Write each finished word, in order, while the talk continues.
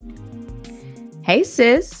Hey,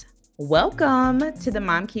 sis. Welcome to the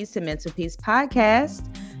Mom Keys to Mental Peace podcast.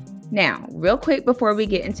 Now, real quick before we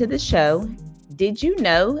get into the show, did you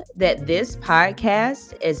know that this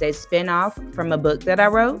podcast is a spinoff from a book that I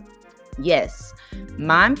wrote? Yes,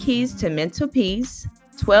 Mom Keys to Mental Peace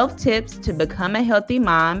 12 Tips to Become a Healthy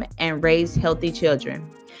Mom and Raise Healthy Children.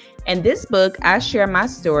 In this book, I share my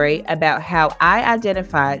story about how I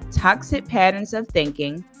identified toxic patterns of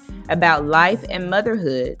thinking about life and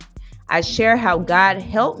motherhood. I share how God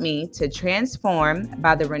helped me to transform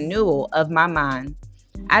by the renewal of my mind.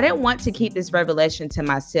 I didn't want to keep this revelation to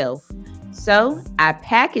myself, so I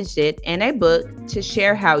packaged it in a book to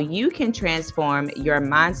share how you can transform your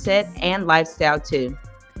mindset and lifestyle too.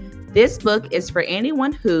 This book is for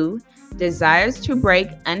anyone who desires to break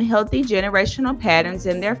unhealthy generational patterns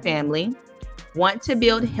in their family, want to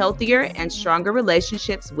build healthier and stronger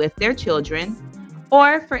relationships with their children,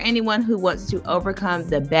 or for anyone who wants to overcome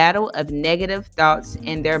the battle of negative thoughts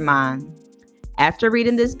in their mind. After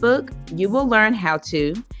reading this book, you will learn how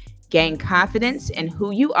to gain confidence in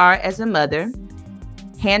who you are as a mother,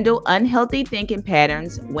 handle unhealthy thinking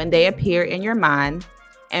patterns when they appear in your mind,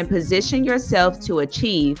 and position yourself to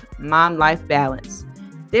achieve mom life balance.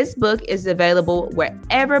 This book is available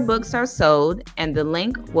wherever books are sold, and the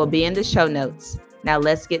link will be in the show notes. Now,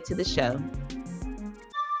 let's get to the show.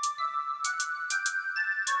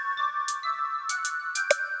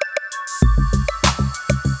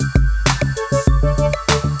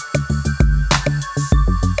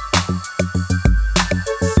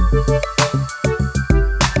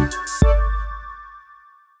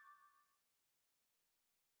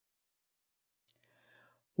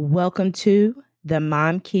 Welcome to the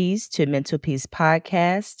Mom Keys to Mental Peace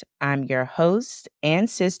podcast. I'm your host and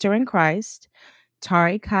sister in Christ,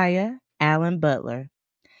 Tari Kaya Allen Butler.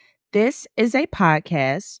 This is a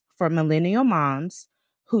podcast for millennial moms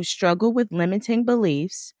who struggle with limiting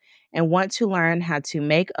beliefs and want to learn how to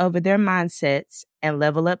make over their mindsets and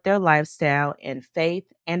level up their lifestyle in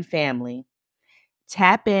faith and family.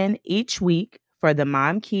 Tap in each week for the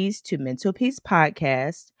Mom Keys to Mental Peace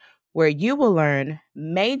podcast, where you will learn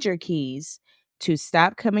major keys to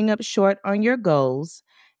stop coming up short on your goals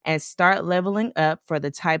and start leveling up for the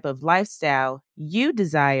type of lifestyle you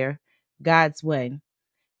desire God's way.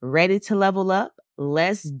 Ready to level up?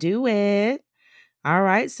 Let's do it. All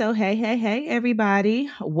right. So, hey, everybody.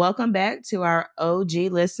 Welcome back to our OG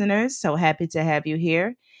listeners. So happy to have you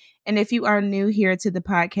here. And if you are new here to the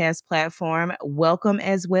podcast platform, welcome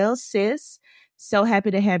as well, sis. So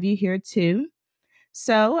happy to have you here too.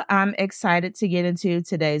 So, I'm excited to get into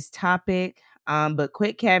today's topic. But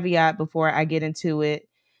quick caveat before I get into it.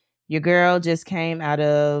 Your girl just came out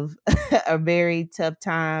of a very tough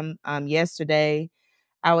time yesterday.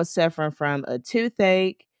 I was suffering from a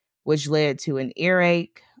toothache, which led to an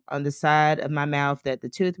earache on the side of my mouth that the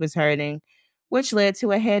tooth was hurting, which led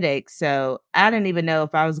to a headache. So I didn't even know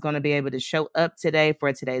if I was going to be able to show up today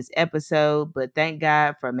for today's episode, but thank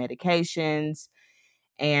God for medications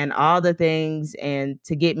and all the things and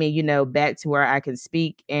to get me, back to where I can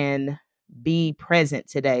speak and be present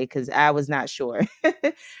today because I was not sure.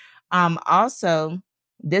 Also,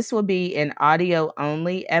 this will be an audio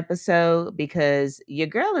only episode because your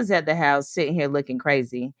girl is at the house sitting here looking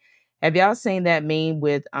crazy. Have y'all seen that meme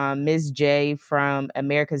with Miss J from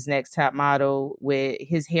America's Next Top Model with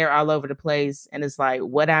his hair all over the place? And it's like,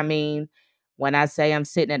 what I mean when I say I'm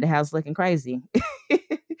sitting at the house looking crazy.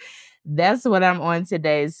 That's what I'm on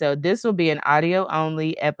today. So this will be an audio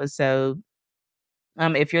only episode.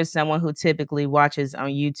 If you're someone who typically watches on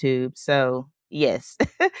YouTube. So yes.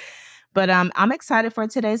 But I'm excited for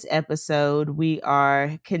today's episode. We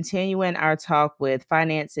are continuing our talk with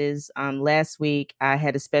finances. Last week, I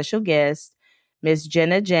had a special guest, Miss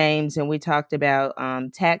Jenna James, and we talked about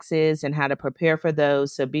taxes and how to prepare for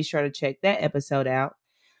those. So be sure to check that episode out.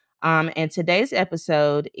 And today's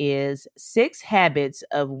episode is 6 habits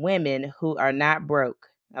of women who are not broke.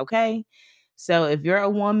 Okay. So if you're a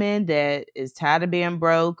woman that is tired of being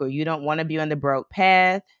broke or you don't want to be on the broke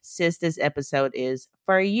path, sis, this episode is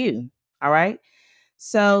for you. All right.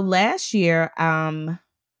 So last year,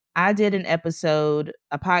 I did a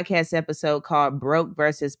podcast episode called Broke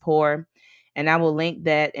versus Poor. And I will link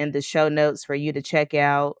that in the show notes for you to check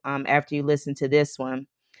out after you listen to this one.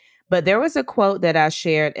 But there was a quote that I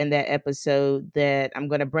shared in that episode that I'm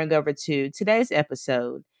going to bring over to today's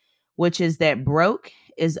episode, which is that broke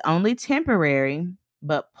is only temporary,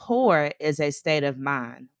 but poor is a state of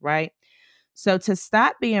mind, right? So to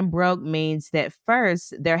stop being broke means that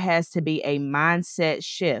first there has to be a mindset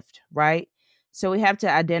shift, right? So we have to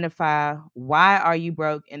identify, why are you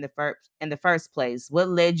broke in the first place? What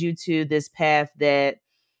led you to this path that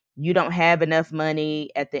you don't have enough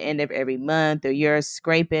money at the end of every month, or you're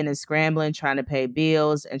scraping and scrambling trying to pay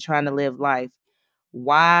bills and trying to live life.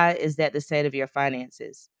 Why is that the state of your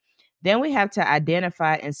finances? Then we have to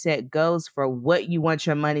identify and set goals for what you want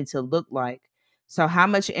your money to look like. So, how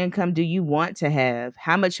much income do you want to have?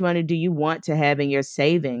 How much money do you want to have in your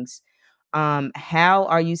savings? How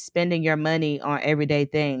are you spending your money on everyday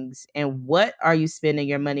things? And what are you spending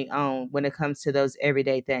your money on when it comes to those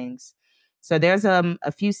everyday things? So, there's a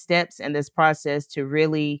few steps in this process to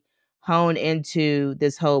really hone into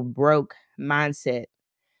this whole broke mindset.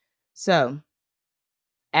 So,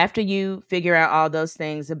 after you figure out all those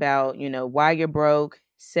things about, why you're broke,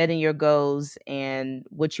 setting your goals, and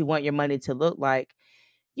what you want your money to look like,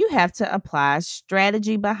 you have to apply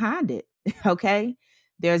strategy behind it. Okay.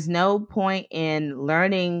 There's no point in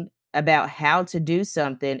learning about how to do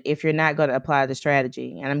something if you're not going to apply the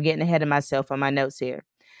strategy. And I'm getting ahead of myself on my notes here.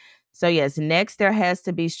 So, yes, next there has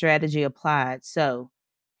to be strategy applied. So,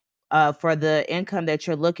 for the income that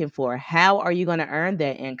you're looking for, how are you going to earn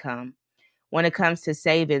that income? When it comes to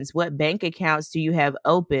savings, what bank accounts do you have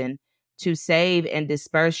open to save and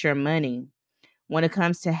disperse your money? When it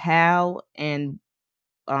comes to how and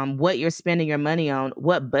what you're spending your money on,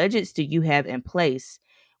 what budgets do you have in place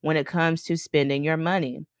when it comes to spending your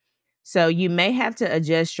money? So you may have to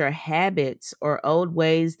adjust your habits or old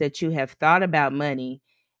ways that you have thought about money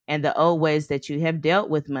and the old ways that you have dealt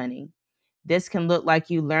with money. This can look like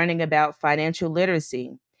you learning about financial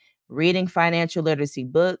literacy, reading financial literacy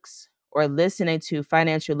books, or listening to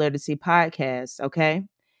financial literacy podcasts, okay?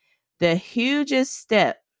 The hugest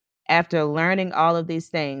step after learning all of these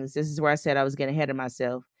things, this is where I said I was getting ahead of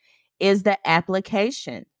myself, is the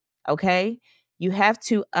application, okay? You have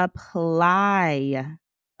to apply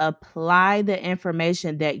the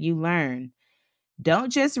information that you learn.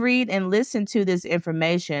 Don't just read and listen to this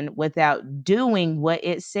information without doing what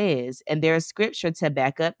it says. And there's scripture to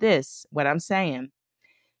back up this, what I'm saying.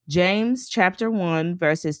 James chapter 1,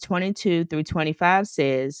 verses 22 through 25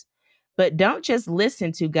 says, but don't just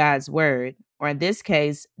listen to God's word, or in this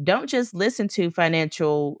case, don't just listen to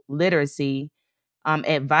financial literacy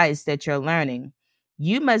advice that you're learning.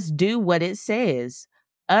 You must do what it says.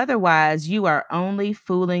 Otherwise, you are only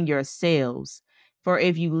fooling yourselves. For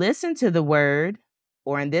if you listen to the word,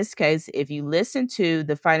 or in this case, if you listen to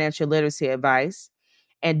the financial literacy advice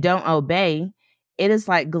and don't obey, it is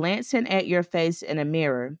like glancing at your face in a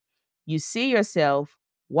mirror. You see yourself,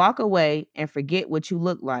 walk away, and forget what you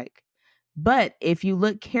look like. But if you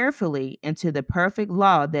look carefully into the perfect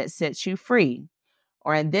law that sets you free,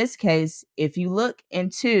 or in this case, if you look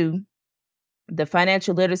into the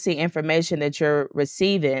financial literacy information that you're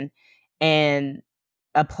receiving and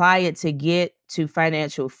apply it to get to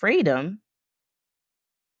financial freedom,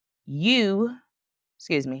 you,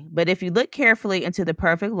 excuse me, but if you look carefully into the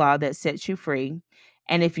perfect law that sets you free,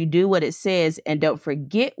 and if you do what it says and don't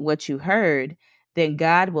forget what you heard, then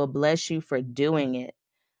God will bless you for doing it.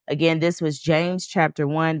 Again, this was James chapter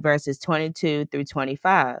 1, verses 22 through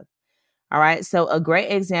 25. All right. So a great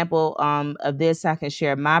example of this, I can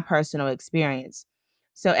share my personal experience.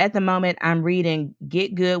 So at the moment, I'm reading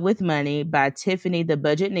Get Good with Money by Tiffany the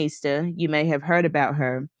Budgetnista. You may have heard about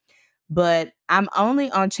her, but I'm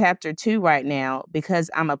only on chapter 2 right now because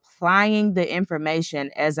I'm applying the information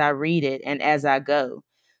as I read it and as I go.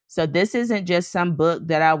 So this isn't just some book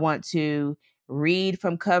that I want to read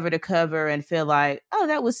from cover to cover and feel like, oh,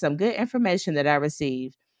 that was some good information that I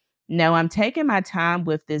received. No, I'm taking my time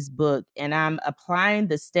with this book and I'm applying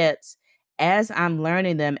the steps as I'm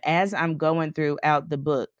learning them, as I'm going throughout the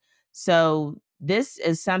book. So, this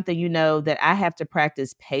is something, that I have to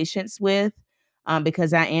practice patience with,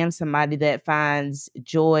 because I am somebody that finds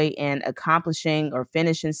joy in accomplishing or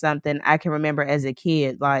finishing something. I can remember as a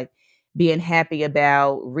kid, like being happy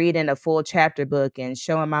about reading a full chapter book and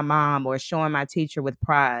showing my mom or showing my teacher with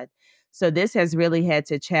pride. So, this has really had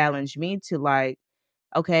to challenge me to like,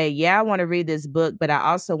 okay, yeah, I want to read this book, but I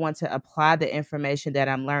also want to apply the information that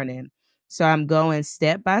I'm learning. So I'm going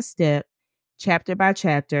step by step, chapter by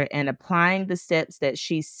chapter, and applying the steps that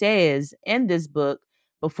she says in this book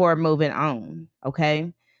before moving on.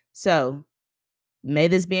 Okay. So may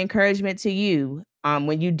this be encouragement to you.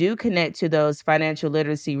 When you do connect to those financial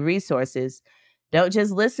literacy resources, don't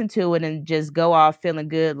just listen to it and just go off feeling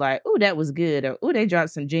good like, oh, that was good, or oh, they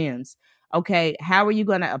dropped some gems. Okay, how are you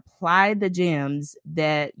going to apply the gems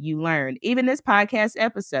that you learned? Even this podcast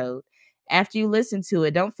episode, after you listen to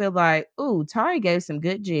it, don't feel like, oh, Tari gave some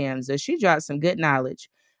good gems or she dropped some good knowledge.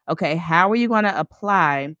 Okay, how are you going to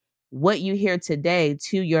apply what you hear today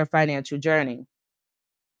to your financial journey?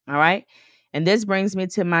 All right. And this brings me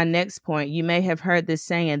to my next point. You may have heard this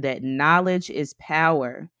saying that knowledge is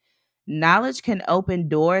power. knowledge can open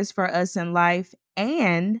doors for us in life,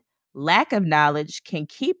 and lack of knowledge can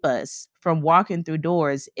keep us from walking through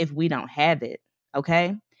doors if we don't have it.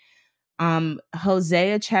 Okay.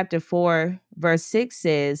 Hosea chapter 4, verse 6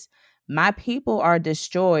 says, "My people are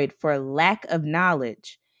destroyed for lack of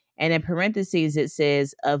knowledge." And in parentheses, it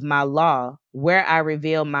says, "Of my law, where I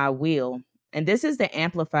reveal my will." And this is the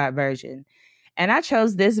amplified version. And I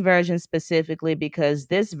chose this version specifically because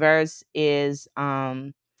this verse is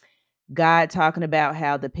God talking about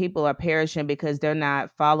how the people are perishing because they're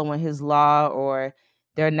not following his law, or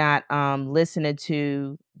they're not listening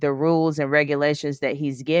to the rules and regulations that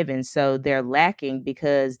he's given. So they're lacking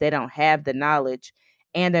because they don't have the knowledge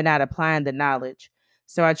and they're not applying the knowledge.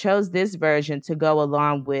 So I chose this version to go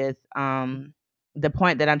along with the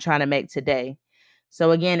point that I'm trying to make today.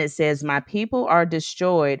 So again, it says, "My people are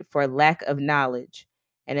destroyed for lack of knowledge."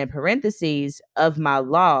 And in parentheses, "Of my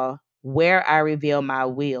law, where I reveal my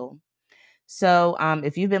will." So,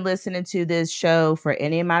 if you've been listening to this show for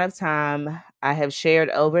any amount of time, I have shared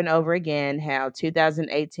over and over again how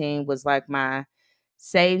 2018 was like my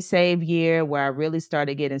save year, where I really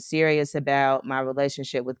started getting serious about my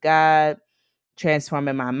relationship with God,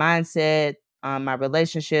 transforming my mindset, my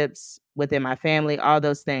relationships within my family, all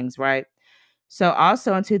those things, right? So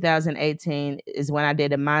also in 2018 is when I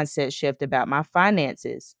did a mindset shift about my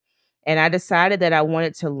finances. And I decided that I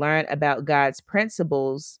wanted to learn about God's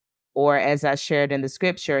principles, or as I shared in the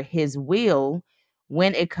scripture, his will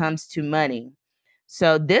when it comes to money.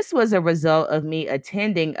 So this was a result of me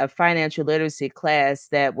attending a financial literacy class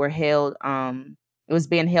that were held it was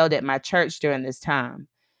being held at my church during this time.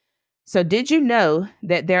 So did you know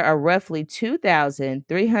that there are roughly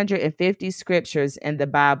 2,350 scriptures in the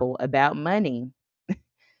Bible about money?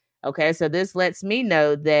 Okay, so this lets me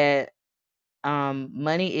know that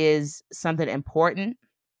money is something important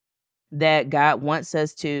that God wants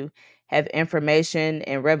us to have information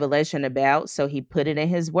and revelation about. So he put it in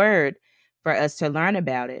his word for us to learn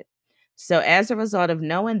about it. So as a result of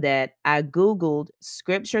knowing that, I Googled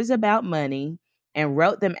scriptures about money and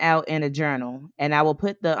wrote them out in a journal. And I will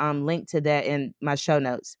put the link to that in my show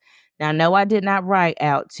notes. Now, no, I did not write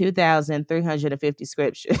out 2,350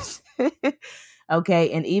 scriptures.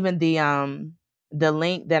 Okay. And even the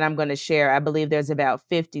link that I'm going to share, I believe there's about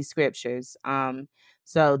 50 scriptures.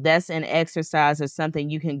 So that's an exercise or something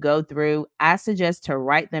you can go through. I suggest to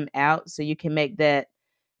write them out so you can make that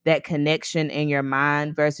connection in your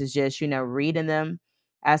mind versus just, reading them.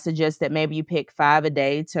 I suggest that maybe you pick 5 a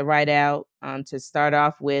day to write out, to start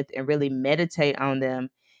off with, and really meditate on them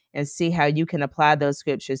and see how you can apply those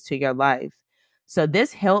scriptures to your life. So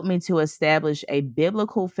this helped me to establish a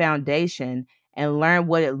biblical foundation and learn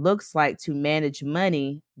what it looks like to manage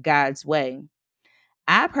money God's way.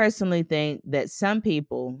 I personally think that some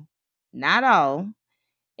people, not all,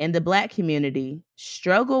 in the Black community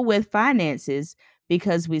struggle with finances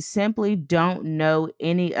because we simply don't know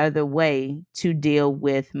any other way to deal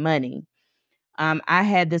with money. I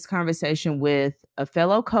had this conversation with a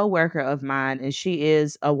fellow coworker of mine, and she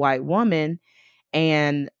is a white woman.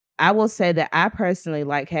 And I will say that I personally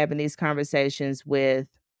like having these conversations with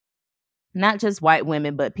not just white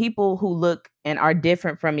women, but people who look and are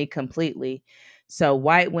different from me completely. So,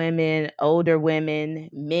 white women, older women,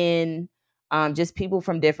 men, just people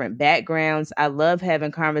from different backgrounds. I love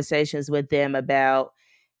having conversations with them about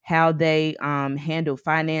how they handle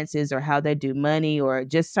finances, or how they do money, or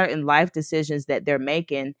just certain life decisions that they're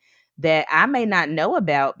making that I may not know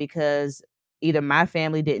about because either my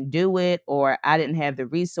family didn't do it, or I didn't have the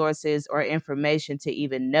resources or information to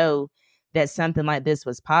even know that something like this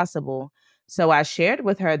was possible. So I shared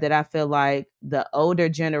with her that I feel like the older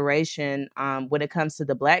generation, when it comes to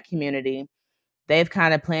the Black community, they've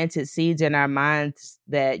kind of planted seeds in our minds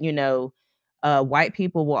that, white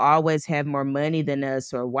people will always have more money than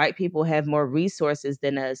us, or white people have more resources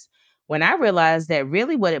than us. When I realized that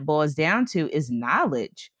really what it boils down to is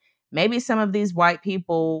knowledge. Maybe some of these white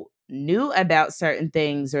people knew about certain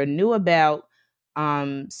things, or knew about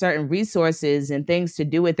certain resources and things to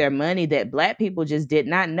do with their money that Black people just did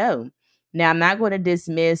not know. Now, I'm not going to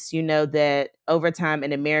dismiss, that over time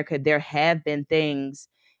in America, there have been things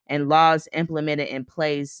and laws implemented in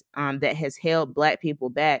place that has held Black people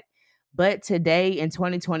back. But today in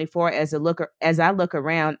 2024, as I look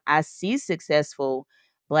around, I see successful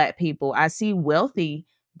Black people. I see wealthy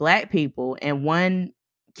Black people. And one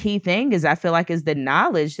key thing is, I feel like, is the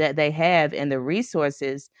knowledge that they have and the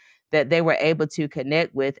resources that they were able to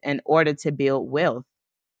connect with in order to build wealth.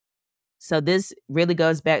 So this really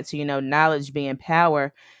goes back to, knowledge being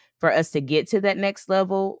power for us to get to that next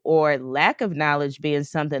level, or lack of knowledge being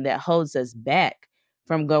something that holds us back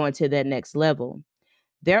from going to that next level.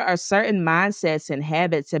 There are certain mindsets and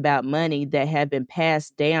habits about money that have been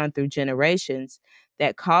passed down through generations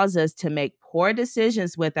that cause us to make poor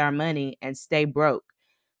decisions with our money and stay broke.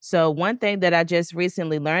 So, one thing that I just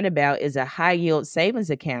recently learned about is a high yield savings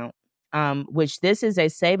account, which this is a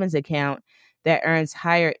savings account that earns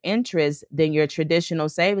higher interest than your traditional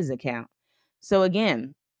savings account. So,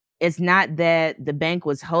 again, it's not that the bank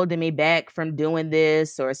was holding me back from doing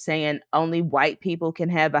this or saying only white people can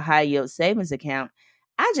have a high yield savings account.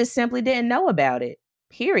 I just simply didn't know about it,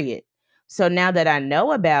 period. So now that I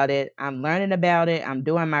know about it, I'm learning about it, I'm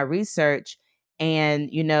doing my research, and,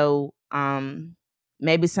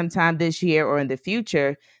 maybe sometime this year or in the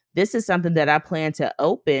future, this is something that I plan to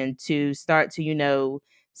open to start to,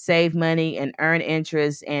 save money and earn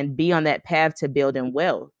interest and be on that path to building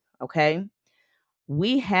wealth. Okay.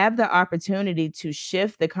 We have the opportunity to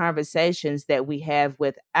shift the conversations that we have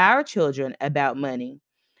with our children about money.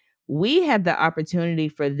 We have the opportunity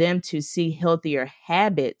for them to see healthier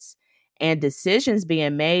habits and decisions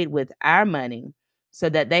being made with our money so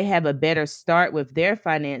that they have a better start with their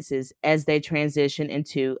finances as they transition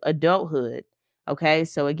into adulthood. Okay.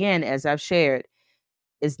 So, again, as I've shared,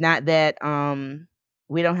 it's not that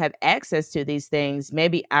we don't have access to these things.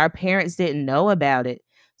 Maybe our parents didn't know about it.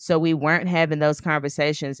 So we weren't having those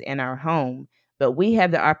conversations in our home. But we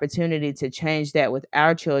have the opportunity to change that with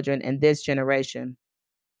our children in this generation.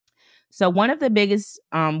 So, one of the biggest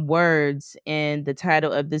words in the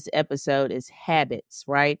title of this episode is habits,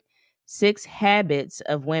 right? 6 habits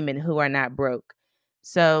of women who are not broke.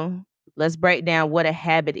 So, let's break down what a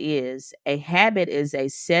habit is. A habit is a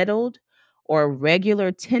settled or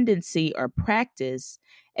regular tendency or practice,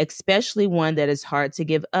 especially one that is hard to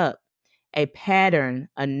give up. A pattern,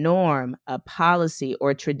 a norm, a policy,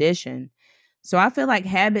 or tradition. So I feel like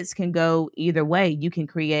habits can go either way. You can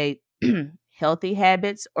create healthy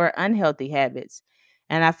habits or unhealthy habits.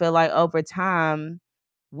 And I feel like over time,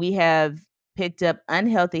 we have picked up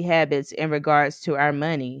unhealthy habits in regards to our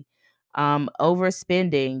money,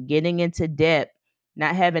 overspending, getting into debt,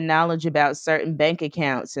 not having knowledge about certain bank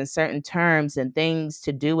accounts and certain terms and things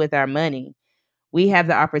to do with our money. We have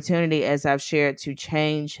the opportunity, as I've shared, to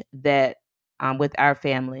change that with our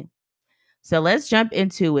family. So let's jump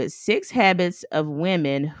into it. 6 habits of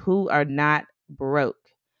women who are not broke.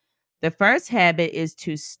 The first habit is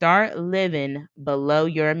to start living below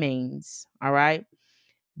your means. All right.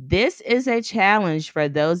 This is a challenge for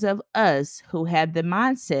those of us who have the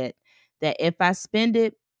mindset that if I spend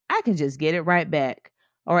it, I can just get it right back.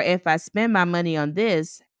 Or if I spend my money on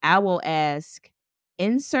this, I will ask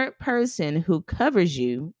insert person who covers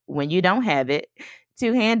you when you don't have it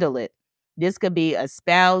to handle it. This could be a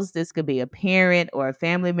spouse, this could be a parent or a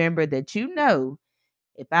family member that you know.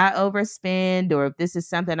 If I overspend or if this is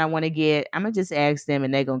something I want to get, I'm going to just ask them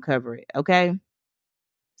and they're going to cover it. Okay.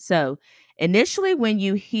 So, initially, when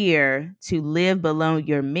you hear to live below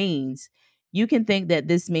your means, you can think that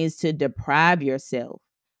this means to deprive yourself.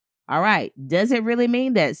 All right. Does it really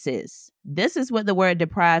mean that, sis? This is what the word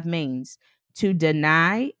deprive means: to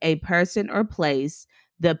deny a person or place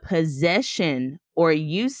the possession or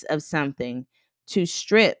use of something, to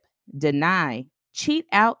strip, deny, cheat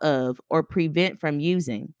out of, or prevent from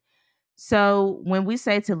using. So when we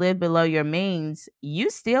say to live below your means,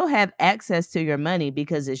 you still have access to your money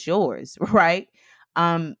because it's yours, right?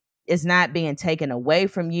 Um, it's not being taken away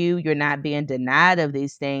from you. You're not being denied of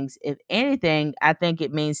these things. If anything, I think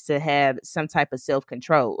it means to have some type of self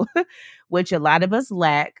control, which a lot of us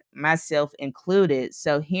lack, myself included.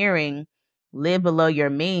 So hearing live below your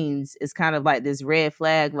means is kind of like this red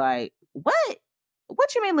flag, like, what?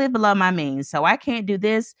 What you mean live below my means? So I can't do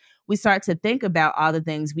this. We start to think about all the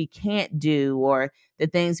things we can't do or the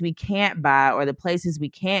things we can't buy or the places we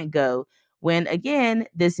can't go. When again,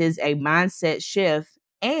 this is a mindset shift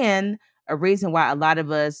and a reason why a lot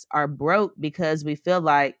of us are broke because we feel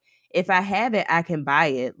like if I have it, I can buy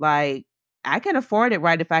it. Like I can afford it,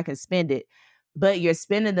 right? If I can spend it. But you're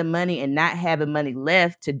spending the money and not having money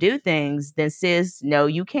left to do things, then sis, no,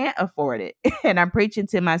 you can't afford it. And I'm preaching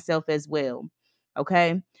to myself as well.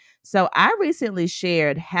 Okay. So I recently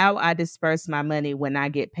shared how I disperse my money when I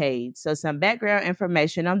get paid. So some background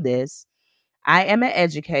information on this. I am an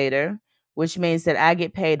educator, which means that I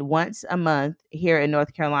get paid once a month here in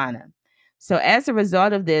North Carolina. So as a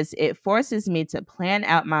result of this, it forces me to plan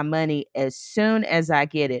out my money as soon as I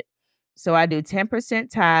get it. So I do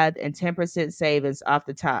 10% tithe and 10% savings off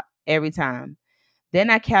the top every time. Then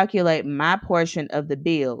I calculate my portion of the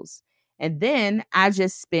bills. And then I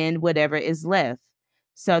just spend whatever is left.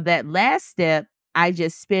 So that last step, I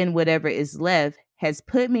just spend whatever is left, has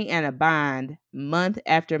put me in a bind month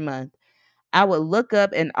after month. I would look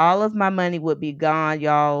up and all of my money would be gone,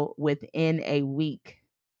 y'all, within a week.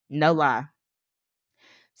 No lie.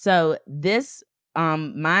 So this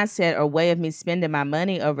mindset or way of me spending my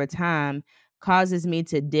money over time causes me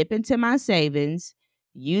to dip into my savings,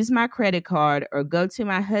 use my credit card, or go to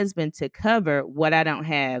my husband to cover what I don't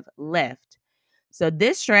have left. So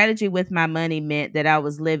this strategy with my money meant that I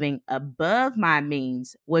was living above my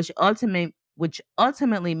means, which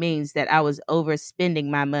ultimately means that I was overspending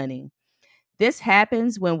my money. This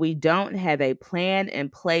happens when we don't have a plan in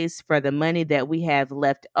place for the money that we have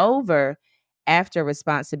left over after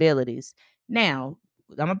responsibilities. Now,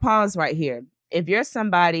 I'm gonna pause right here. If you're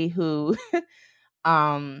somebody who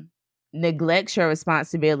um neglects your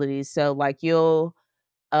responsibilities, so like you'll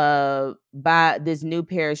buy this new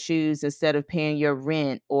pair of shoes instead of paying your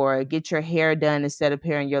rent, or get your hair done instead of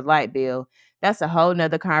paying your light bill, that's a whole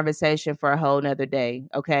nother conversation for a whole nother day.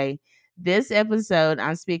 Okay, this episode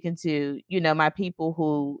I'm speaking to, my people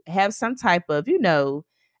who have some type of,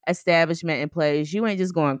 establishment in place. You ain't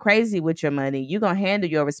just going crazy with your money. You're gonna handle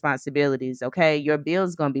your responsibilities. Okay, your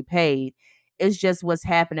bills gonna be paid. It's just what's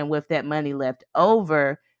happening with that money left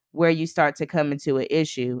over where you start to come into an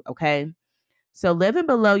issue. Okay, so living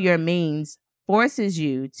below your means forces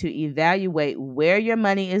you to evaluate where your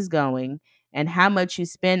money is going and how much you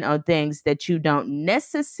spend on things that you don't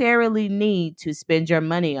necessarily need to spend your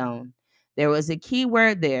money on. There was a key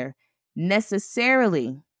word there,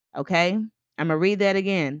 necessarily. Okay, I'm going to read that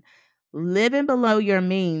again. Living below your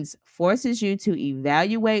means forces you to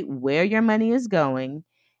evaluate where your money is going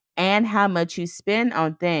and how much you spend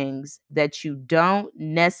on things that you don't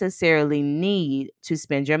necessarily need to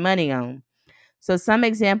spend your money on. So some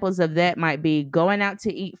examples of that might be going out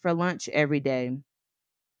to eat for lunch every day,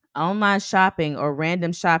 online shopping or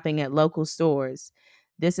random shopping at local stores.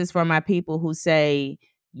 This is for my people who say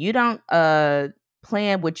you don't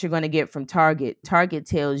plan what you're going to get from Target. Target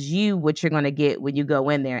tells you what you're going to get when you go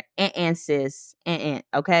in there. And sis,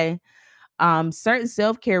 okay? Certain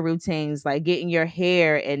self-care routines like getting your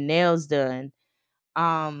hair and nails done.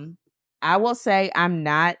 um, I will say I'm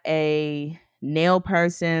not a nail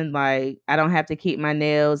person. Like, I don't have to keep my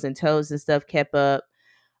nails and toes and stuff kept up.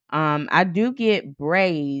 I do get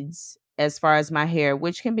braids as far as my hair,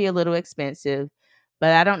 which can be a little expensive,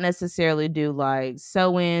 but I don't necessarily do like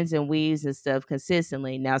sew-ins and weaves and stuff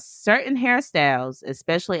consistently. Now, certain hairstyles,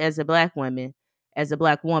 especially as a black woman,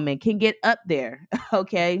 can get up there.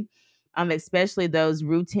 Okay. Especially those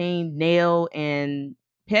routine nail and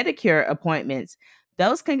pedicure appointments.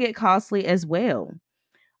 Those can get costly as well.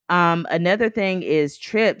 Another thing is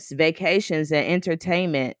trips, vacations, and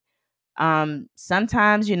entertainment.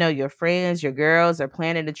 Sometimes, your friends, your girls are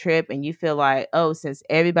planning a trip and you feel like, oh, since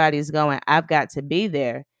everybody's going, I've got to be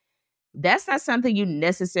there. That's not something you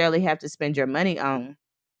necessarily have to spend your money on.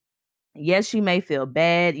 Yes, you may feel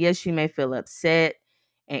bad. Yes, you may feel upset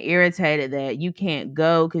and irritated that you can't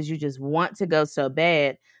go because you just want to go so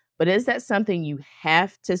bad. But is that something you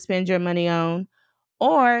have to spend your money on?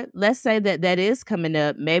 Or let's say that that is coming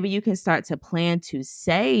up. Maybe you can start to plan to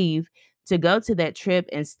save to go to that trip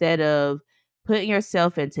instead of putting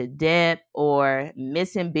yourself into debt or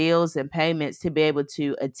missing bills and payments to be able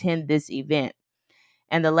to attend this event.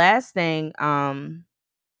 And the last thing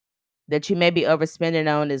that you may be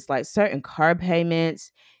overspending on is like certain car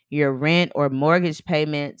payments, your rent or mortgage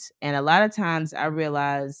payments. And a lot of times I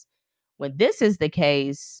realize when this is the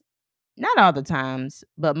case, not all the times,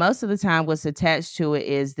 but most of the time, what's attached to it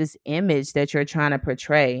is this image that you're trying to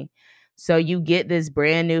portray. So you get this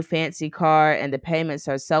brand new fancy car, and the payments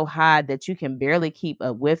are so high that you can barely keep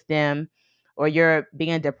up with them, or you're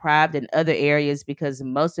being deprived in other areas because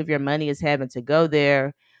most of your money is having to go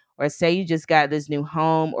there. Or say you just got this new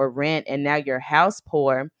home or rent, and now you're house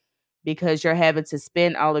poor because you're having to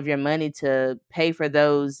spend all of your money to pay for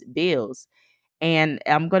those bills. And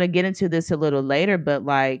I'm going to get into this a little later, but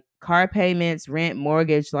like car payments, rent,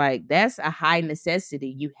 mortgage, like that's a high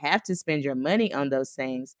necessity. You have to spend your money on those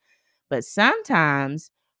things. But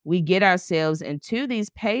sometimes we get ourselves into these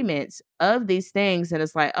payments of these things, and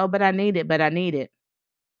it's like, oh, but I need it, but I need it.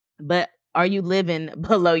 But are you living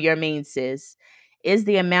below your means, sis? Is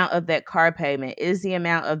the amount of that car payment, is the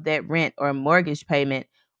amount of that rent or mortgage payment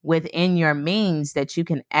within your means that you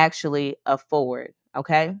can actually afford?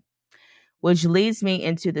 Okay, which leads me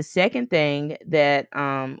into the second thing that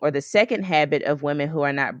or the second habit of women who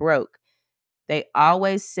are not broke. They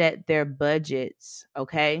always set their budgets.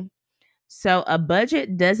 Okay, so a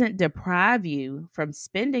budget doesn't deprive you from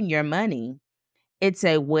spending your money. It's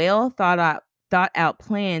a well thought out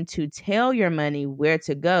plan to tell your money where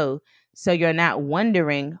to go, so you're not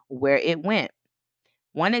wondering where it went.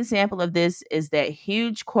 One example of this is that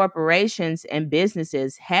huge corporations and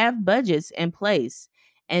businesses have budgets in place,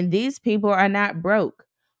 and these people are not broke.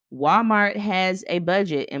 Walmart has a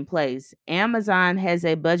budget in place, Amazon has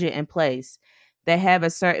a budget in place. They have a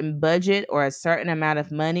certain budget or a certain amount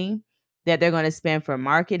of money that they're going to spend for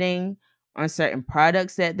marketing on certain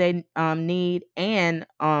products that they need, and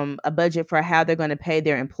a budget for how they're going to pay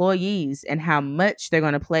their employees and how much they're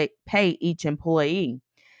going to pay each employee.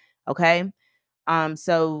 Okay.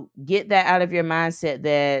 So get that out of your mindset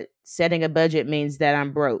that setting a budget means that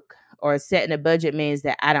I'm broke or setting a budget means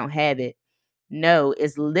that I don't have it. No,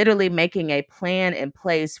 it's literally making a plan in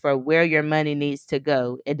place for where your money needs to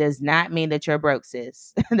go. It does not mean that you're broke,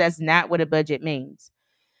 sis. That's not what a budget means.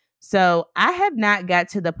 So I have not got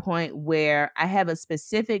to the point where I have a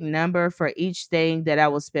specific number for each thing that I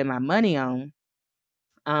will spend my money on.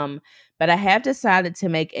 Um, but I have decided to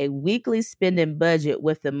make a weekly spending budget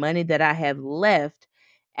with the money that I have left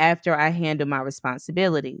after I handle my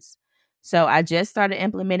responsibilities. So I just started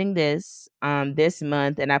implementing this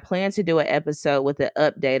month, and I plan to do an episode with an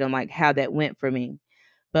update on like how that went for me.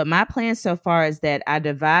 But my plan so far is that I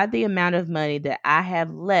divide the amount of money that I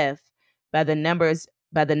have left by the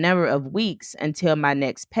number of weeks until my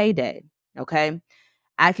next payday. Okay.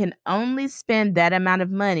 I can only spend that amount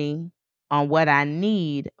of money on what I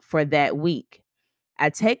need for that week.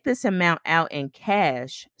 I take this amount out in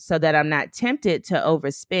cash so that I'm not tempted to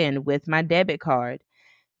overspend with my debit card.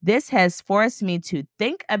 This has forced me to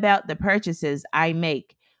think about the purchases I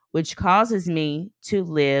make, which causes me to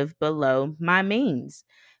live below my means.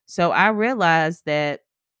 So I realized that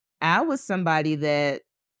I was somebody that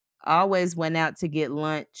always went out to get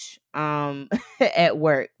lunch at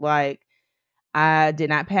work. Like, I did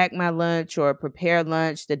not pack my lunch or prepare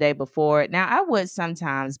lunch the day before. Now, I would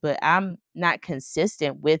sometimes, but I'm not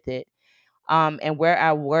consistent with it. And where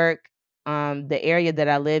I work, the area that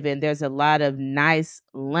I live in, there's a lot of nice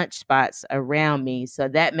lunch spots around me. So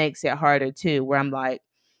that makes it harder too, where I'm like,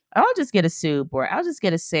 I'll just get a soup or I'll just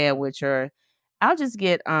get a sandwich or I'll just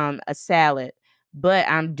get a salad. But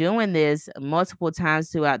I'm doing this multiple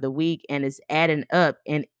times throughout the week and it's adding up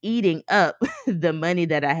and eating up the money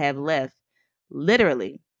that I have left,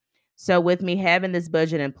 literally. So with me having this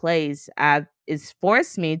budget in place, it's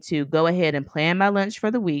forced me to go ahead and plan my lunch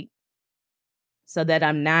for the week so that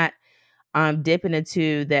I'm not dipping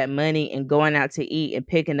into that money and going out to eat and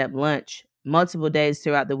picking up lunch multiple days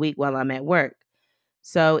throughout the week while I'm at work.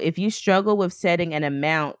 So if you struggle with setting an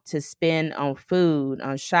amount to spend on food,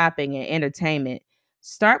 on shopping, and entertainment,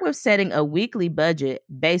 start with setting a weekly budget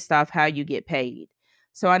based off how you get paid.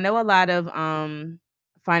 So I know a lot of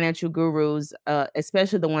financial gurus,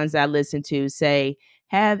 especially the ones I listen to, say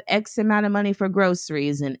have X amount of money for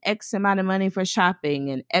groceries and X amount of money for shopping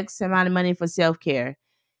and X amount of money for self care.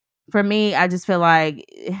 For me, I just feel like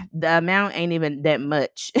the amount ain't even that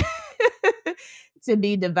much to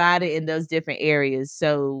be divided in those different areas.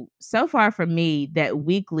 So far for me, that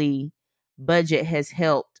weekly budget has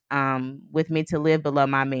helped with me to live below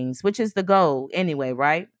my means, which is the goal anyway,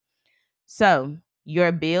 right? So,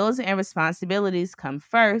 your bills and responsibilities come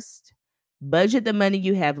first. Budget the money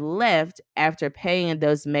you have left after paying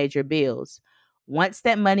those major bills. Once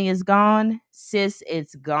that money is gone, sis,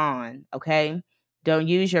 it's gone. Okay. Don't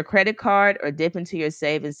use your credit card or dip into your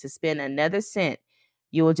savings to spend another cent.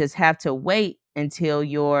 You will just have to wait until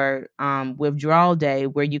your withdrawal day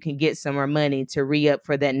where you can get some more money to re up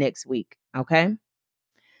for that next week. Okay.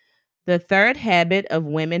 The third habit of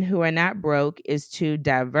women who are not broke is to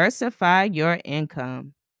diversify your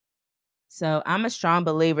income. So I'm a strong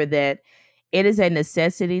believer that it is a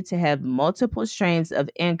necessity to have multiple streams of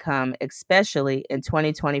income, especially in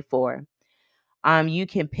 2024. You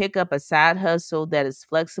can pick up a side hustle that is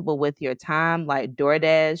flexible with your time, like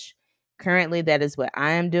DoorDash. Currently, that is what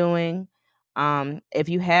I am doing. If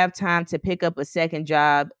you have time to pick up a second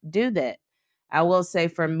job, do that. I will say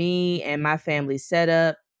for me and my family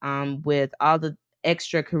setup, with all the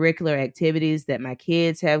extracurricular activities that my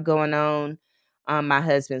kids have going on, my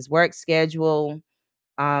husband's work schedule,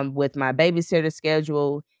 with my babysitter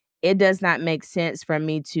schedule, it does not make sense for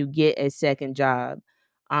me to get a second job.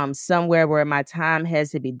 Somewhere where my time has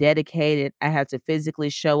to be dedicated, I have to physically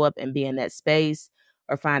show up and be in that space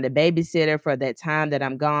or find a babysitter for that time that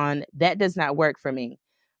I'm gone. That does not work for me.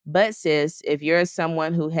 But sis, if you're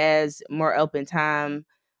someone who has more open time,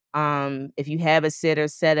 if you have a sitter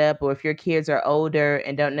set up, or if your kids are older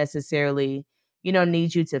and don't necessarily,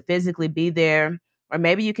 need you to physically be there, or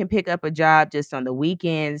maybe you can pick up a job just on the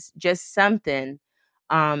weekends, just something,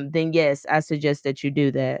 then yes, I suggest that you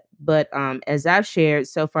do that. But as I've shared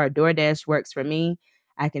so far, DoorDash works for me.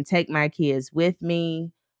 I can take my kids with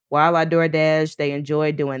me, while I DoorDash, they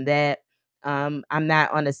enjoy doing that. I'm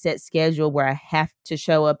not on a set schedule where I have to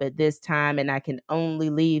show up at this time and I can only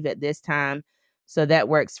leave at this time. So that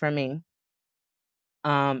works for me.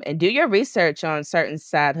 And do your research on certain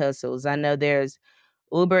side hustles. I know there's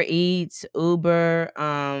Uber Eats, Uber,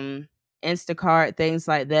 Instacart, things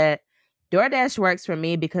like that. DoorDash works for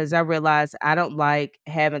me because I realize I don't like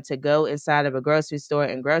having to go inside of a grocery store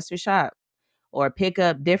and grocery shop or pick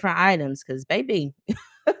up different items because, baby,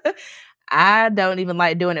 I don't even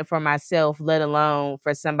like doing it for myself, let alone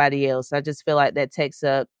for somebody else. I just feel like that takes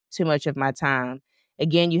up too much of my time.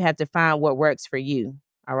 Again, you have to find what works for you.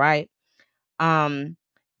 All right. um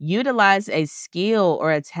Utilize a skill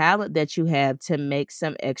or a talent that you have to make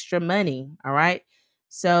some extra money. All right,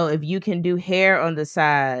 so if you can do hair on the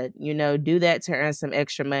side, do that to earn some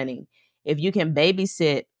extra money. If you can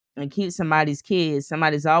babysit and keep somebody's kids,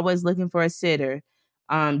 somebody's always looking for a sitter,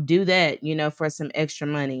 do that, for some extra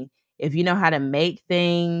money. If you know how to make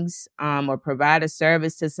things, or provide a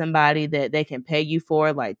service to somebody that they can pay you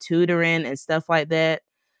for, like tutoring and stuff like that,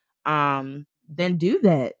 then do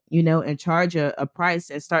that, and charge a price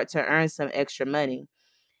and start to earn some extra money.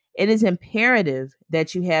 It is imperative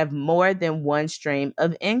that you have more than one stream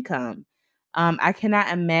of income. I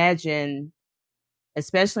cannot imagine,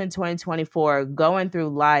 especially in 2024, going through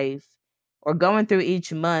life or going through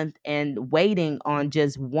each month and waiting on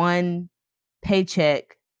just one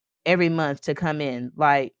paycheck every month to come in.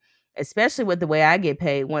 Like, especially with the way I get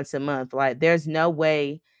paid once a month, like, there's no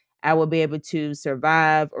way I will be able to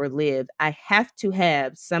survive or live. I have to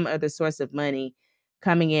have some other source of money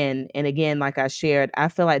coming in. And again, like I shared, I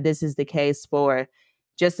feel like this is the case for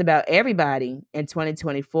just about everybody in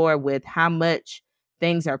 2024 with how much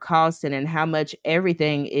things are costing and how much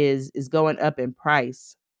everything is going up in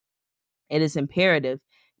price. It is imperative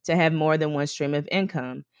to have more than one stream of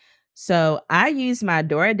income. So I use my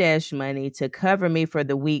DoorDash money to cover me for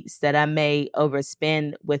the weeks that I may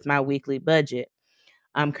overspend with my weekly budget.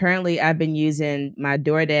 Currently, I've been using my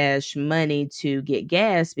DoorDash money to get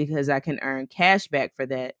gas because I can earn cash back for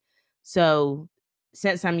that. So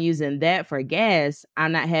since I'm using that for gas,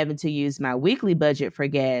 I'm not having to use my weekly budget for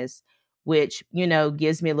gas, which,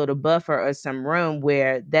 gives me a little buffer or some room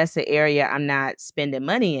where that's the area I'm not spending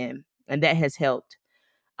money in. And that has helped.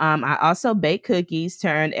 I also bake cookies to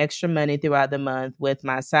earn extra money throughout the month with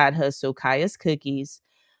my side hustle, Kaya's Cookies.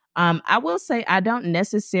 I will say I don't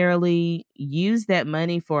necessarily use that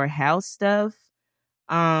money for house stuff,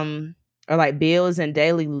 um, or like bills and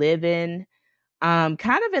daily living. Kind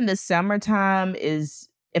of in the summertime is,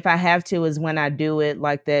 if I have to, is when I do it,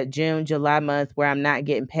 like that June, July month where I'm not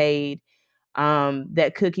getting paid.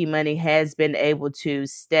 That cookie money has been able to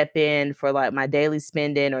step in for like my daily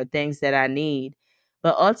spending or things that I need.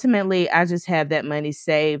 But ultimately, I just have that money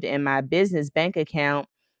saved in my business bank account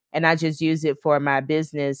and I just use it for my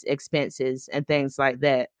business expenses and things like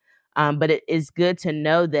that. But it is good to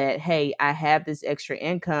know that, hey, I have this extra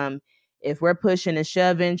income. If we're pushing and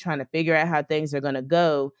shoving, trying to figure out how things are going to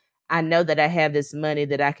go, I know that I have this money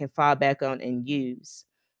that I can fall back on and use.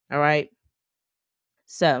 All right.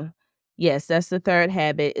 So, yes, that's the third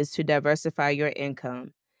habit, is to diversify your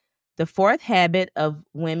income. The fourth habit of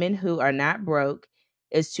women who are not broke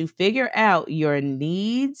is to figure out your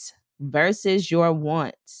needs versus your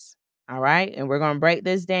wants. All right? And we're going to break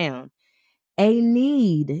this down. A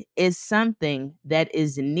need is something that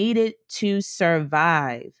is needed to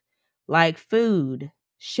survive, like food,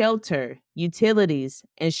 shelter, utilities,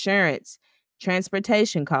 insurance,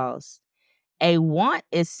 transportation costs. A want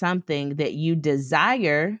is something that you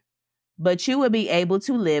desire, but you will be able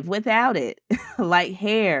to live without it, like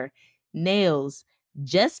hair, nails,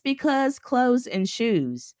 just because clothes and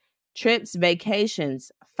shoes, trips,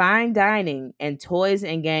 vacations, fine dining, and toys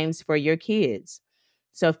and games for your kids.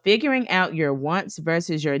 So, figuring out your wants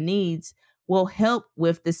versus your needs will help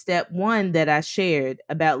with the step one that I shared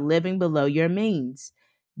about living below your means.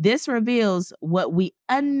 This reveals what we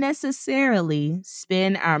unnecessarily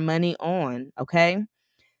spend our money on, okay?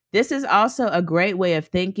 This is also a great way of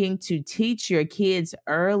thinking to teach your kids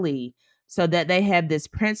early so that they have this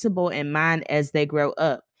principle in mind as they grow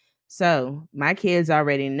up. So, my kids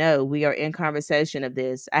already know, we are in conversation of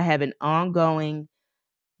this. I have an ongoing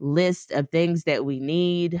list of things that we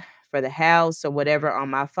need for the house or whatever on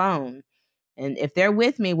my phone. And if they're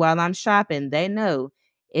with me while I'm shopping, they know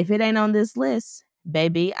if it ain't on this list,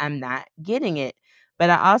 baby, I'm not getting it. But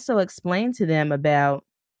I also explain to them about,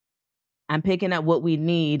 I'm picking up what we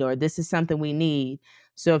need, or this is something we need.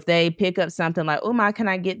 So if they pick up something like, oh my, can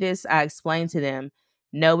I get this? I explain to them,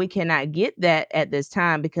 no, we cannot get that at this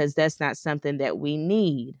time because that's not something that we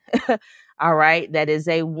need. All right. That is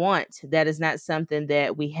a want. That is not something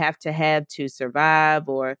that we have to survive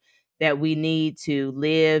or that we need to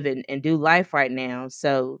live and do life right now.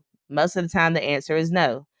 So most of the time the answer is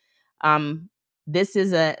no. Um, this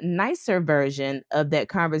is a nicer version of that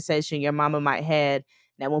conversation your mama might had.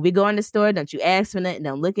 Now, when we go in the store, don't you ask for nothing,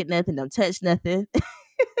 don't look at nothing, don't touch nothing.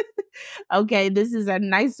 Okay, this is a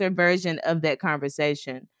nicer version of that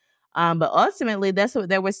conversation. But ultimately, that's what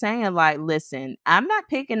they were saying. Like, listen, I'm not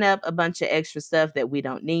picking up a bunch of extra stuff that we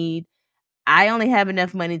don't need. I only have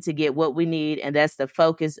enough money to get what we need, and that's the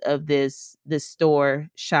focus of this store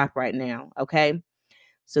shop right now. Okay.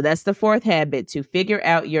 So that's the fourth habit, to figure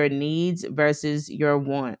out your needs versus your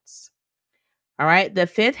wants. All right. The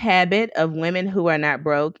fifth habit of women who are not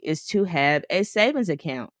broke is to have a savings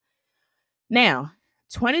account. Now,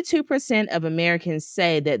 22% of Americans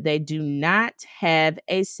say that they do not have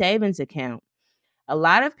a savings account. A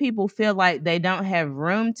lot of people feel like they don't have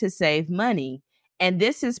room to save money. And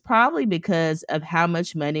this is probably because of how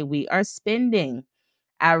much money we are spending.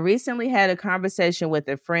 I recently had a conversation with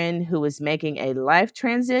a friend who is making a life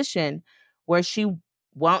transition where she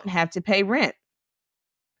won't have to pay rent.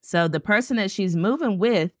 So the person that she's moving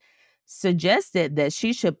with suggested that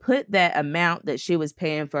she should put that amount that she was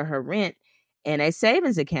paying for her rent in a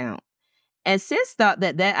savings account. And sis thought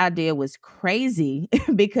that that idea was crazy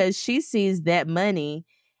because she sees that money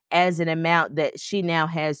as an amount that she now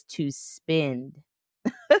has to spend.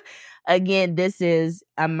 Again, this is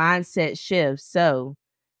a mindset shift. So,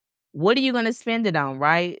 what are you going to spend it on,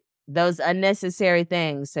 right? Those unnecessary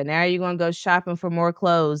things. So now you're going to go shopping for more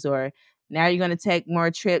clothes, or now you're going to take more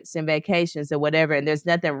trips and vacations or whatever. And there's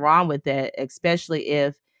nothing wrong with that, especially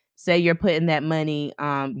if, say, you're putting that money,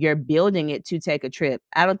 you're building it to take a trip.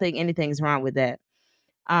 I don't think anything's wrong with that.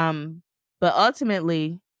 Um, but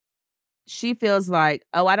ultimately, she feels like,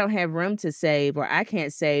 oh, I don't have room to save, or I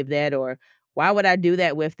can't save that, or why would I do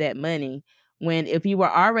that with that money? When if you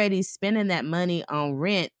were already spending that money on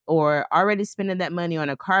rent or already spending that money on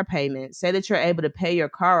a car payment, say that you're able to pay your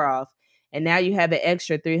car off and now you have an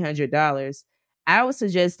extra $300. I would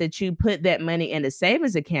suggest that you put that money in a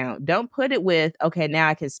savings account. Don't put it with, okay, now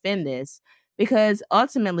I can spend this, because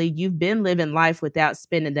ultimately you've been living life without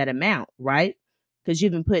spending that amount, right? Because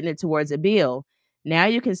you've been putting it towards a bill. Now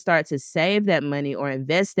you can start to save that money or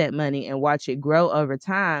invest that money and watch it grow over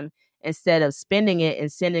time instead of spending it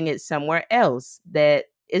and sending it somewhere else that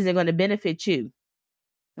isn't going to benefit you.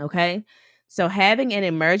 Okay. So having an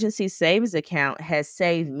emergency savings account has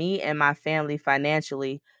saved me and my family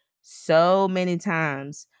financially so many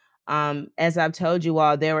times. As I've told you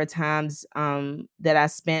all, there were times that I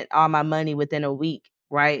spent all my money within a week,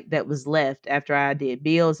 right? That was left after I did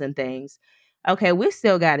bills and things. Okay, we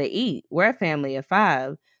still got to eat. We're a family of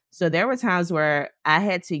five. So there were times where I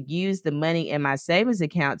had to use the money in my savings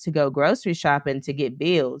account to go grocery shopping to get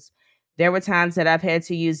bills. There were times that I've had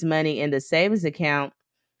to use money in the savings account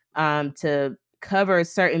to cover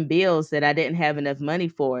certain bills that I didn't have enough money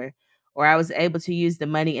for, or I was able to use the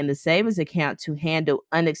money in the savings account to handle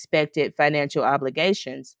unexpected financial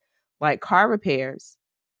obligations like car repairs.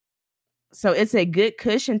 So it's a good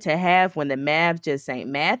cushion to have when the math just ain't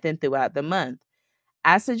mathing throughout the month.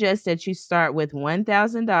 I suggest that you start with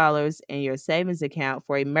 $1,000 in your savings account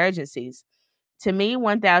for emergencies. To me,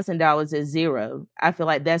 $1,000 is zero. I feel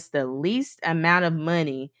like that's the least amount of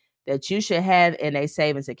money that you should have in a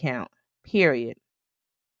savings account, period.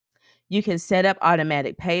 You can set up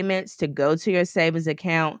automatic payments to go to your savings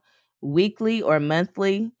account weekly or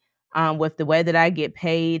monthly. With the way that I get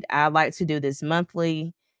paid, I like to do this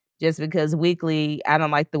monthly just because weekly, I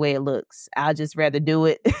don't like the way it looks. I'll just rather do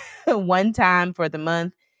it one time for the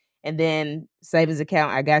month, and then savings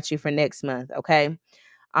account, I got you for next month. Okay.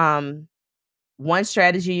 Um, One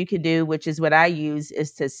strategy you can do, which is what I use,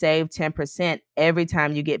 is to save 10% every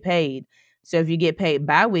time you get paid. So if you get paid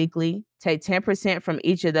biweekly, take 10% from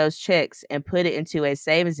each of those checks and put it into a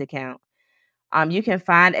savings account. You can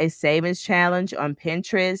find a savings challenge on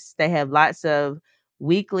Pinterest. They have lots of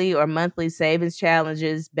weekly or monthly savings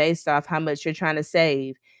challenges based off how much you're trying to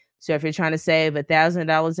save. So if you're trying to save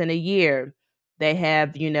 $1,000 in a year, they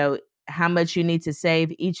have, how much you need to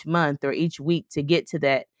save each month or each week to get to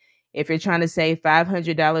that. If you're trying to save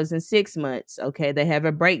 $500 in 6 months, okay, they have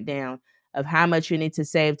a breakdown of how much you need to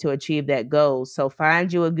save to achieve that goal. So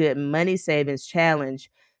find you a good money savings challenge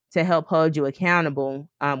to help hold you accountable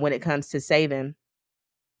when it comes to saving.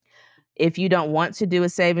 If you don't want to do a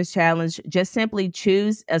savings challenge, just simply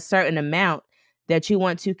choose a certain amount that you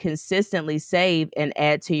want to consistently save and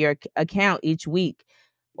add to your account each week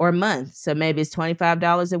or month. So maybe it's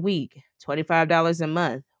 $25 a week, $25 a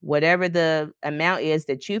month, whatever the amount is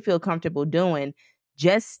that you feel comfortable doing.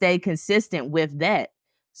 just stay consistent with that.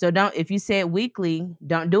 So don't, if you say it weekly,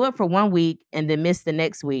 don't do it for 1 week and then miss the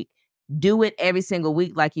next week. Do it every single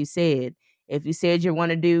week, like you said. If you said you want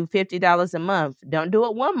to do $50 a month, don't do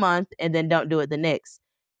it 1 month and then don't do it the next.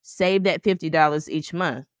 Save that $50 each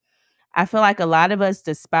month. I feel like a lot of us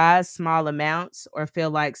despise small amounts or feel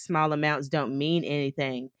like small amounts don't mean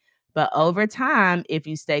anything. But over time, if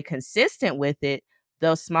you stay consistent with it,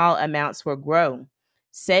 those small amounts will grow.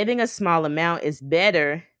 Saving a small amount is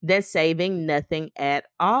better than saving nothing at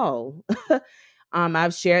all.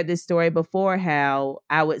 I've shared this story before how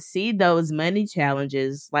I would see those money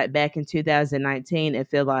challenges like back in 2019 and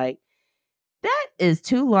feel like that is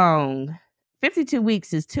too long. 52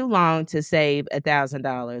 weeks is too long to save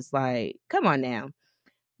 $1,000. Like, come on now.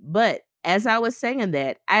 But as I was saying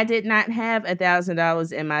that, I did not have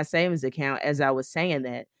 $1,000 in my savings account as I was saying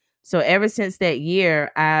that. So ever since that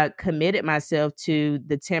year, I committed myself to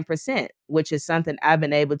the 10%, which is something I've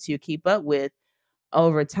been able to keep up with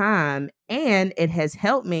over time. And it has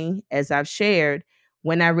helped me, as I've shared,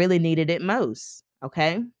 when I really needed it most.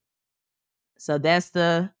 Okay. So that's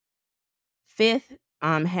the fifth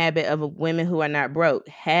habit of women who are not broke.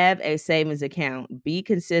 Have a savings account. Be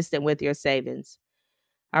consistent with your savings.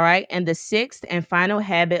 All right. And the sixth and final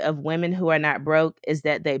habit of women who are not broke is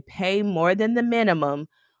that they pay more than the minimum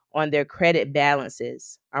on their credit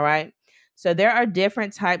balances. All right. So there are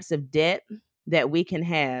different types of debt that we can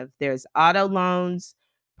have. There's auto loans,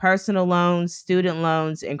 personal loans, student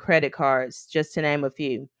loans, and credit cards, just to name a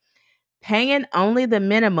few. Paying only the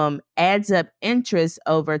minimum adds up interest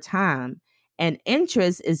over time, and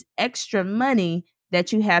interest is extra money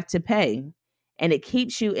that you have to pay, and it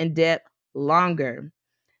keeps you in debt longer.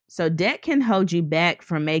 So, debt can hold you back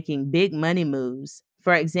from making big money moves.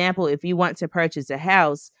 For example, if you want to purchase a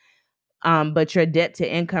house, but your debt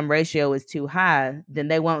to income ratio is too high, then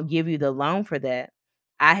they won't give you the loan for that.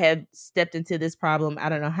 I have stepped into this problem, I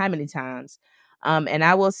don't know how many times. And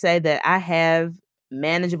I will say that I have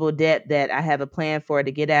manageable debt that I have a plan for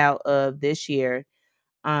to get out of this year,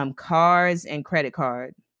 cars and credit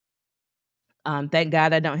card. Thank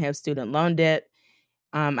God I don't have student loan debt.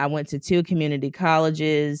 I went to two community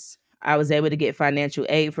colleges. I was able to get financial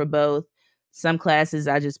aid for both. Some classes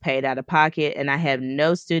I just paid out of pocket, and I have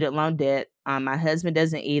no student loan debt. My husband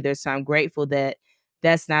doesn't either. So I'm grateful that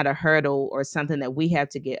that's not a hurdle or something that we have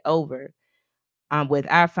to get over with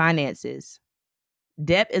our finances.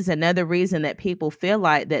 Debt is another reason that people feel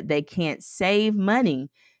like that they can't save money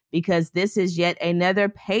because this is yet another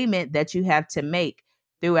payment that you have to make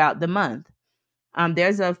throughout the month.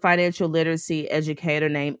 There's a financial literacy educator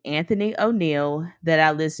named Anthony O'Neill that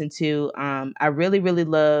I listen to. I really, really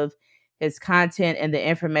love his content and the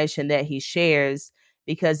information that he shares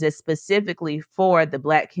because it's specifically for the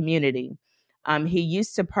Black community. He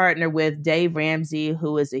used to partner with Dave Ramsey,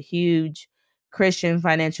 who is a huge Christian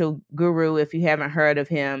financial guru, if you haven't heard of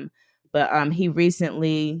him. But he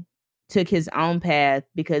recently took his own path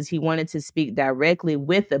because he wanted to speak directly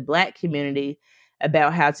with the Black community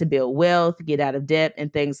about how to build wealth, get out of debt,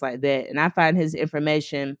 and things like that. And I find his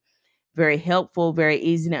information very helpful, very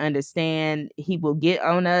easy to understand. He will get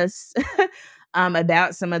on us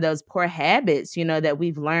about some of those poor habits, that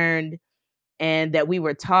we've learned and that we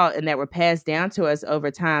were taught and that were passed down to us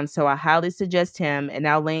over time. So I highly suggest him, and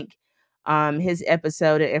I'll link his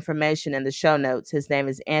episode and information in the show notes. His name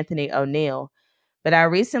is Anthony O'Neill. But I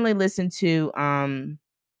recently listened to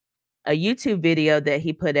a YouTube video that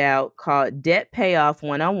he put out called Debt Payoff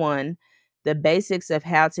 101: The Basics of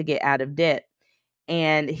How to Get Out of Debt.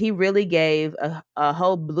 And he really gave a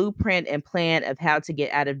whole blueprint and plan of how to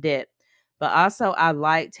get out of debt. But also, I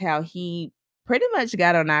liked how he pretty much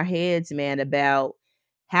got on our heads, man, about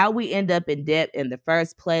how we end up in debt in the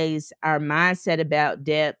first place, our mindset about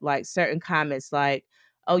debt, like certain comments like,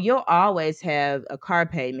 oh, you'll always have a car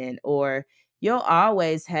payment, or you'll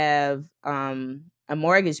always have a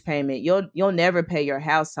mortgage payment. You'll never pay your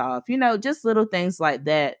house off. Just little things like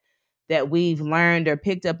that that we've learned or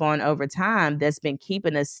picked up on over time that's been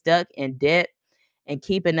keeping us stuck in debt and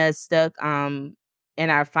keeping us stuck in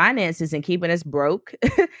our finances and keeping us broke,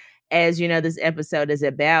 as this episode is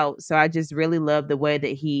about. So I just really love the way that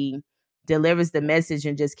he delivers the message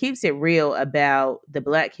and just keeps it real about the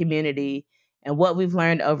Black community and what we've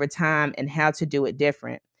learned over time and how to do it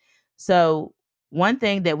different. So one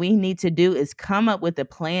thing that we need to do is come up with a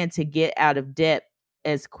plan to get out of debt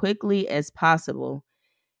as quickly as possible.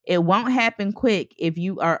 It won't happen quick if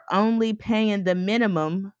you are only paying the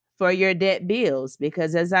minimum for your debt bills,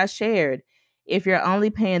 because as I shared, if you're only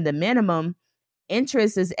paying the minimum,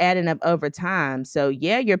 interest is adding up over time. So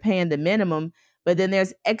yeah, you're paying the minimum, but then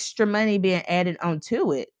there's extra money being added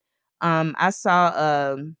onto it. I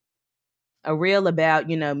saw a reel about,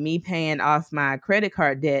 me paying off my credit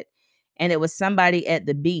card debt, and it was somebody at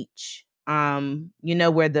the beach,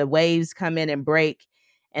 where the waves come in and break,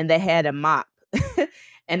 and they had a mop.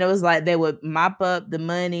 And it was like they would mop up the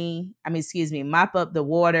money, mop up the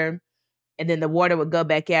water, and then the water would go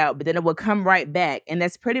back out, but then it would come right back. And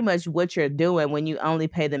that's pretty much what you're doing when you only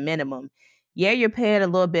pay the minimum. Yeah, you're paying a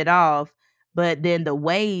little bit off, but then the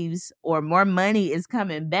waves or more money is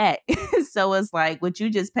coming back. So it's like what you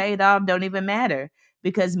just paid off don't even matter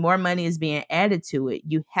because more money is being added to it.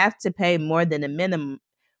 You have to pay more than the minimum,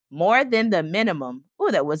 more than the minimum. Oh,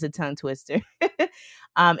 that was a tongue twister.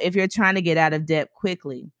 If you're trying to get out of debt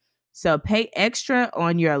quickly. So pay extra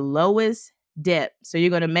on your lowest debt. So you're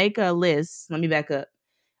going to make a list. Let me back up.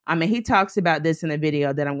 He talks about this in a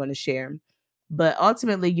video that I'm going to share. But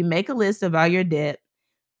ultimately, you make a list of all your debt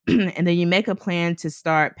and then you make a plan to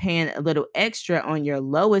start paying a little extra on your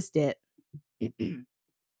lowest debt.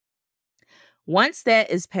 Once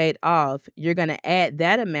that is paid off, you're going to add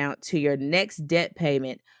that amount to your next debt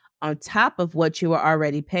payment on top of what you are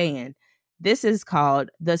already paying. This is called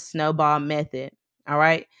the snowball method. All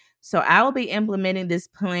right. So I will be implementing this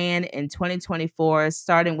plan in 2024,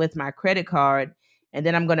 starting with my credit card, and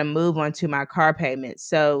then I'm going to move on to my car payment.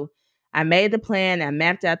 So I made the plan, I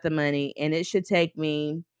mapped out the money, and it should take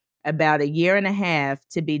me about a year and a half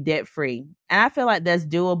to be debt free. And I feel like that's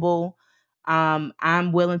doable.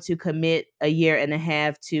 I'm willing to commit a year and a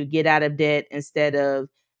half to get out of debt instead of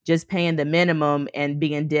just paying the minimum and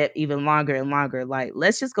being in debt even longer and longer. Like,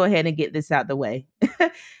 let's just go ahead and get this out the way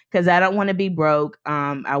because I don't want to be broke.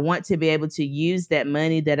 I want to be able to use that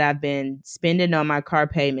money that I've been spending on my car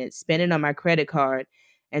payment, spending on my credit card,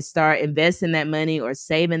 and start investing that money or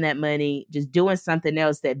saving that money, just doing something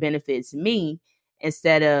else that benefits me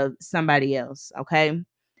instead of somebody else. Okay.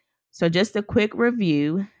 So, just a quick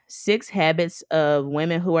review: 6 habits of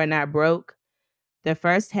women who are not broke. The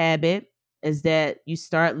first habit is that you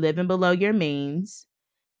start living below your means.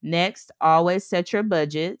 Next, always set your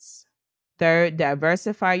budgets. Third,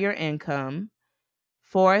 diversify your income.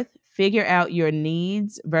 Fourth, figure out your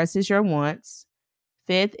needs versus your wants.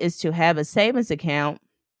 Fifth is to have a savings account.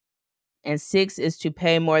 And sixth is to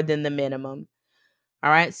pay more than the minimum. All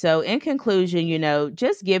right. So, in conclusion,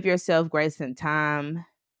 just give yourself grace and time.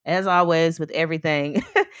 As always, with everything,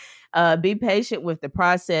 be patient with the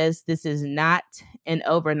process. This is not an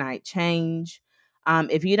overnight change.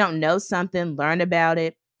 If you don't know something, learn about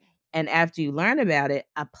it. And after you learn about it,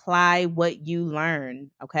 apply what you learn.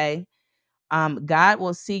 Okay. God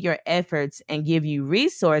will see your efforts and give you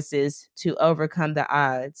resources to overcome the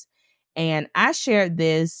odds. And I shared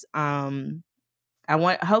this. Hopefully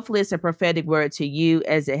it's a prophetic word to you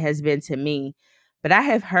as it has been to me. But I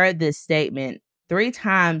have heard this statement 3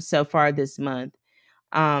 times so far this month.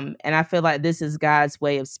 And I feel like this is God's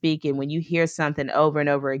way of speaking. When you hear something over and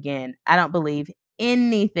over again, I don't believe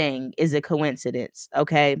anything is a coincidence.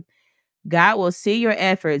 Okay. God will see your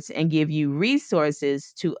efforts and give you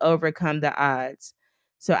resources to overcome the odds.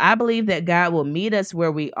 So I believe that God will meet us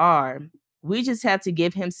where we are. We just have to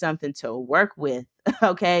give him something to work with.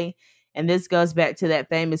 Okay. And this goes back to that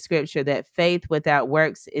famous scripture that faith without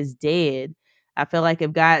works is dead. I feel like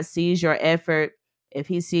if God sees your effort, if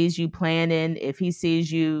he sees you planning, if he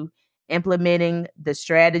sees you implementing the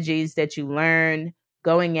strategies that you learn,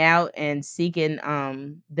 going out and seeking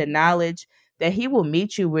the knowledge, that he will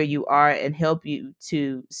meet you where you are and help you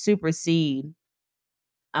to supersede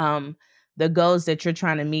um the goals that you're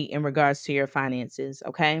trying to meet in regards to your finances.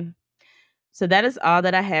 Okay. So that is all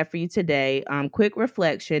that I have for you today. Quick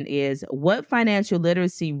reflection is, what financial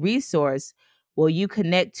literacy resource will you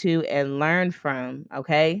connect to and learn from?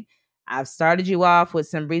 Okay. I've started you off with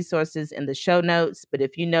some resources in the show notes, but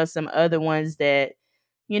if you know some other ones that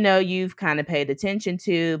you've kind of paid attention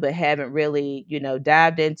to but haven't really,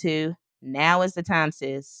 dived into, now is the time,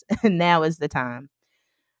 sis. Now is the time.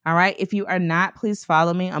 All right. If you are not, please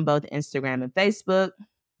follow me on both Instagram and Facebook.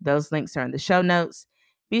 Those links are in the show notes.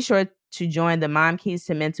 Be sure to join the Mom Keys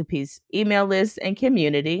to Mental Peace email list and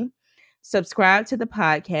community. Subscribe to the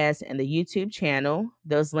podcast and the YouTube channel.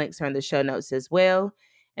 Those links are in the show notes as well.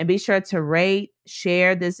 And be sure to rate,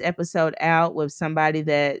 share this episode out with somebody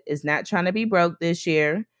that is not trying to be broke this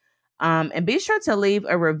year. And be sure to leave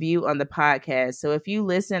a review on the podcast. So if you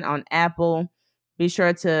listen on Apple, be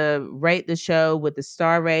sure to rate the show with the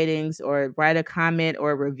star ratings or write a comment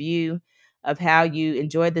or a review of how you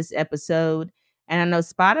enjoyed this episode. And I know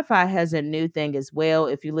Spotify has a new thing as well.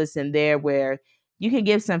 If you listen there, where you can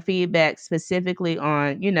give some feedback specifically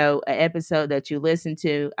on, an episode that you listen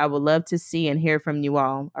to. I would love to see and hear from you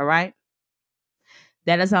all. All right.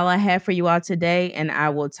 That is all I have for you all today, and I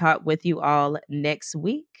will talk with you all next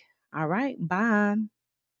week. All right. Bye.